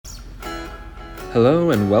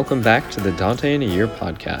Hello and welcome back to the Dante in a Year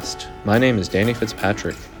podcast. My name is Danny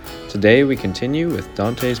Fitzpatrick. Today we continue with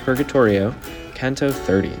Dante's Purgatorio, Canto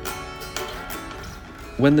 30.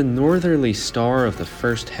 When the northerly star of the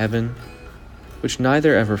first heaven, which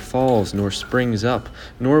neither ever falls nor springs up,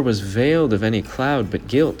 nor was veiled of any cloud but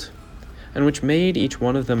guilt, and which made each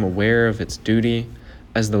one of them aware of its duty,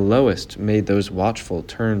 as the lowest made those watchful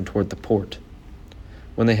turn toward the port,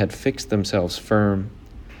 when they had fixed themselves firm,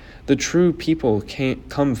 the true people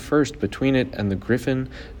come first between it and the griffin,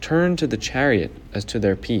 turned to the chariot as to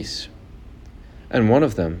their peace. And one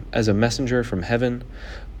of them, as a messenger from heaven,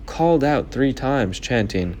 called out 3 times,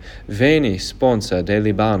 chanting, Veni, sponsa de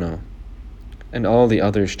Libano, and all the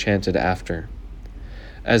others chanted after.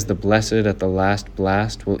 As the blessed at the last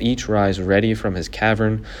blast will each rise ready from his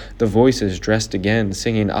cavern, the voices dressed again,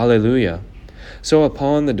 singing Alleluia. So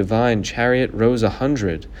upon the divine chariot rose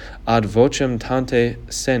 100, ad vocem tante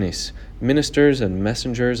senis, ministers and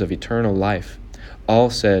messengers of eternal life. All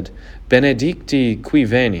said, Benedicti qui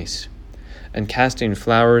venis, and casting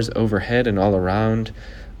flowers overhead and all around,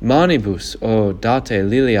 Manibus, o date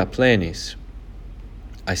lilia plenis.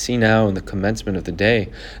 I see now in the commencement of the day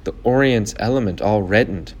the Orient's element all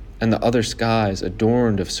reddened, and the other skies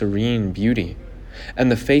adorned of serene beauty,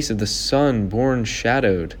 and the face of the sun born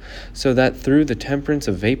shadowed, so that through the temperance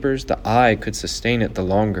of vapors the eye could sustain it the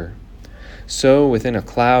longer. So within a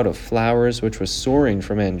cloud of flowers which was soaring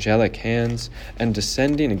from angelic hands, and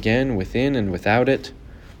descending again within and without it,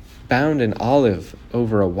 bound in olive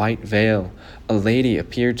over a white veil, a lady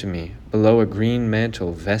appeared to me, below a green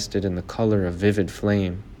mantle vested in the color of vivid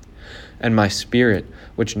flame. And my spirit,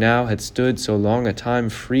 which now had stood so long a time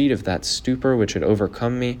freed of that stupor which had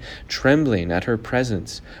overcome me, trembling at her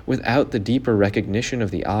presence, without the deeper recognition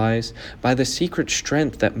of the eyes, by the secret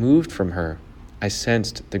strength that moved from her, I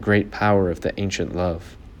sensed the great power of the ancient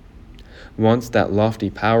love. Once that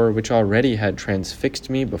lofty power which already had transfixed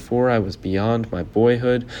me before I was beyond my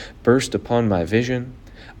boyhood burst upon my vision,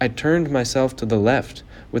 I turned myself to the left,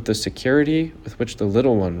 with the security with which the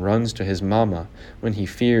little one runs to his mamma when he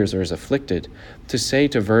fears or is afflicted, to say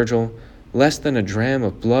to Virgil, less than a dram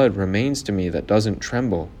of blood remains to me that doesn't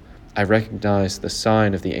tremble. I recognize the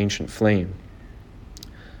sign of the ancient flame.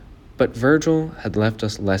 But Virgil had left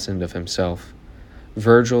us lessoned of himself.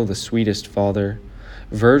 Virgil, the sweetest father,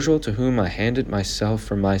 Virgil to whom I handed myself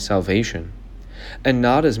for my salvation, and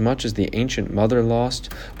not as much as the ancient mother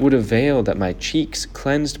lost would avail that my cheeks,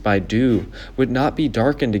 cleansed by dew, would not be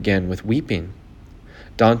darkened again with weeping.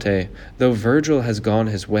 Dante, though Virgil has gone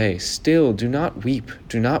his way, still do not weep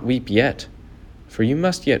yet, for you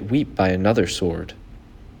must yet weep by another sword.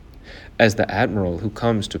 As the admiral who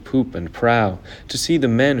comes to poop and prow, to see the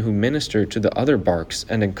men who minister to the other barks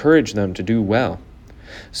and encourage them to do well,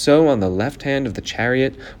 so on the left hand of the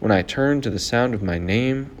chariot, when I turned to the sound of my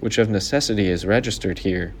name, which of necessity is registered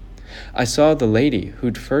here, I saw the lady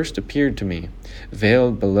who'd first appeared to me,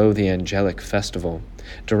 veiled below the angelic festival,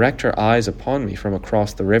 direct her eyes upon me from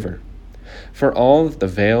across the river. For all that the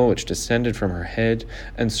veil which descended from her head,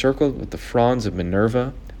 encircled with the fronds of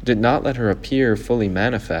Minerva, did not let her appear fully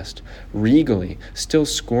manifest, regally, still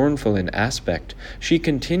scornful in aspect, she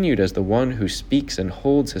continued as the one who speaks and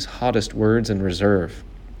holds his hottest words in reserve.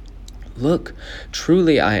 Look,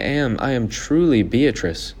 truly I am truly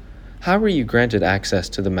Beatrice. How were you granted access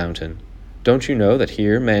to the mountain? Don't you know that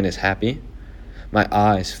here man is happy? My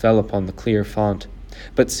eyes fell upon the clear font,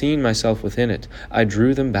 but seeing myself within it, I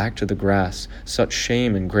drew them back to the grass, such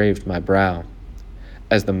shame engraved my brow.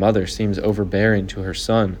 As the mother seems overbearing to her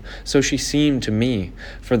son, so she seemed to me,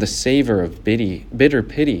 for the savor of bitter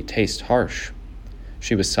pity tastes harsh.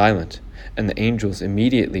 She was silent, and the angels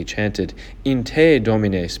immediately chanted, In te,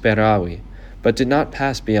 Domine, speravi, but did not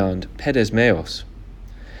pass beyond pedes meos.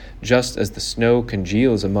 Just as the snow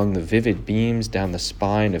congeals among the vivid beams down the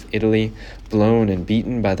spine of Italy, blown and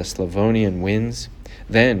beaten by the Slavonian winds,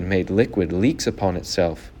 then made liquid leaks upon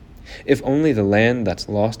itself, if only the land that's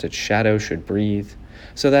lost its shadow should breathe,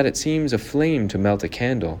 so that it seems a flame to melt a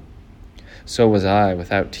candle. So was I,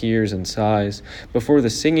 without tears and sighs, before the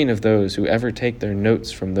singing of those who ever take their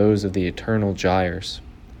notes from those of the eternal gyres.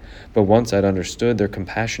 But once I'd understood their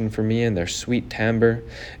compassion for me and their sweet timbre,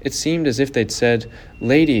 it seemed as if they'd said,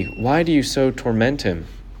 Lady, why do you so torment him?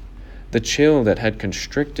 The chill that had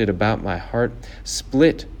constricted about my heart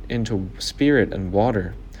split into spirit and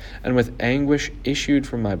water, and with anguish issued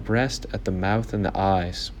from my breast at the mouth and the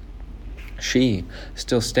eyes. She,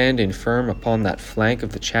 still standing firm upon that flank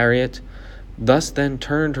of the chariot, thus then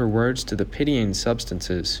turned her words to the pitying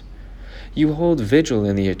substances. You hold vigil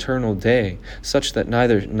in the eternal day, such that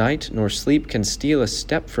neither night nor sleep can steal a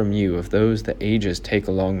step from you of those the ages take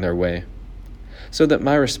along their way. so that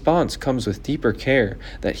my response comes with deeper care,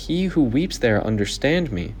 that he who weeps there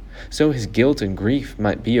understand me, so his guilt and grief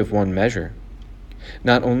might be of one measure.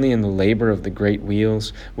 Not only in the labor of the great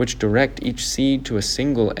wheels, which direct each seed to a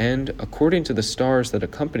single end according to the stars that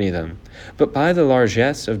accompany them, but by the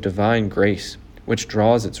largesse of divine grace, which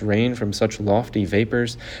draws its rain from such lofty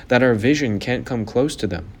vapors that our vision can't come close to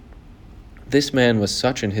them. This man was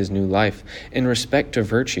such in his new life, in respect to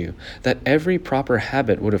virtue, that every proper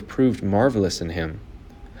habit would have proved marvelous in him.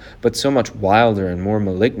 But so much wilder and more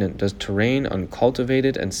malignant does terrain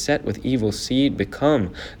uncultivated and set with evil seed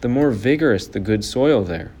become, the more vigorous the good soil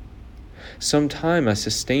there. Some time I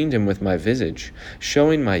sustained him with my visage,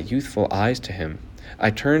 showing my youthful eyes to him.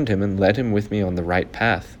 I turned him and led him with me on the right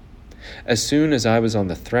path. As soon as I was on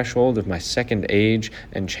the threshold of my second age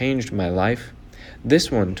and changed my life,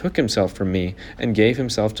 this one took himself from me and gave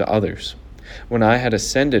himself to others. When I had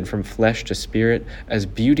ascended from flesh to spirit, as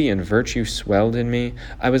beauty and virtue swelled in me,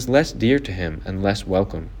 I was less dear to him and less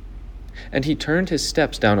welcome. And he turned his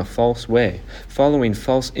steps down a false way, following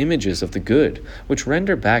false images of the good, which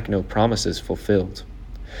render back no promises fulfilled.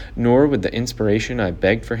 Nor would the inspiration I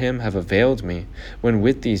begged for him have availed me, when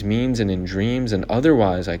with these means and in dreams and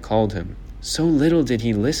otherwise I called him. So little did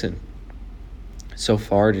he listen. So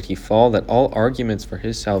far did he fall that all arguments for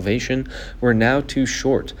his salvation were now too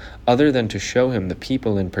short, other than to show him the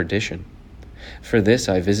people in perdition. For this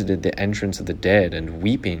I visited the entrance of the dead, and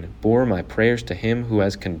weeping bore my prayers to him who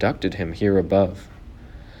has conducted him here above.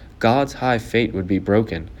 God's high fate would be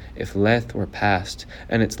broken if Lethe were passed,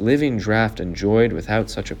 and its living draught enjoyed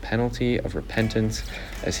without such a penalty of repentance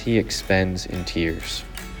as he expends in tears.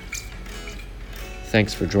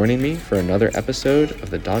 Thanks for joining me for another episode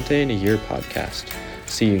of the Dante in a Year podcast.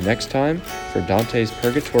 See you next time for Dante's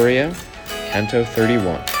Purgatorio, Canto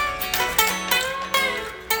 31.